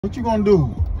What you gonna do?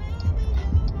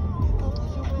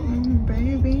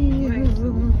 Baby,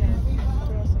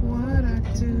 what I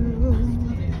do.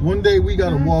 One day we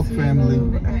gotta walk, family.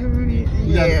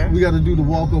 We gotta do the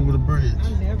walk over the bridge.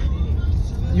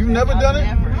 You've never done it?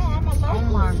 Never. Oh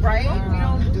my God. Right? We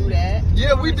don't do that.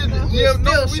 Yeah, we did it. Yeah,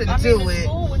 no, we should did. do it.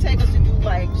 School would take us to do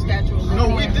like Statue of Liberty.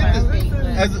 No, we did this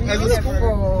as a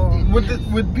school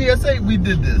with PSA. We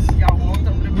did this. Y'all walked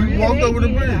over the bridge. We walked over the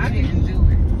I bridge. didn't do it.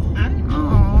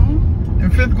 In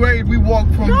 5th grade, we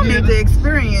walked from You here need to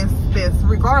experience this,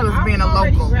 regardless of being a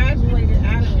local. Graduated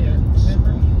out of here.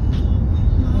 Remember?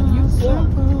 When you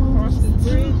walked across the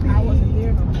bridge, I wasn't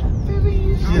there no more.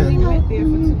 I only went there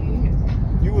for 2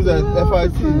 years. You was at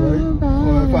FIT, right?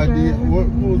 Or FID? What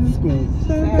was the school?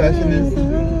 Fashionist.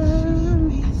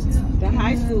 The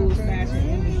high school was fashion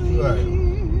industry. Right.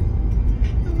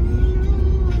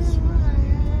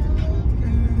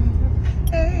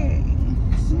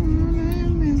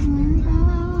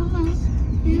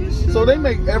 So they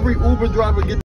make every Uber driver get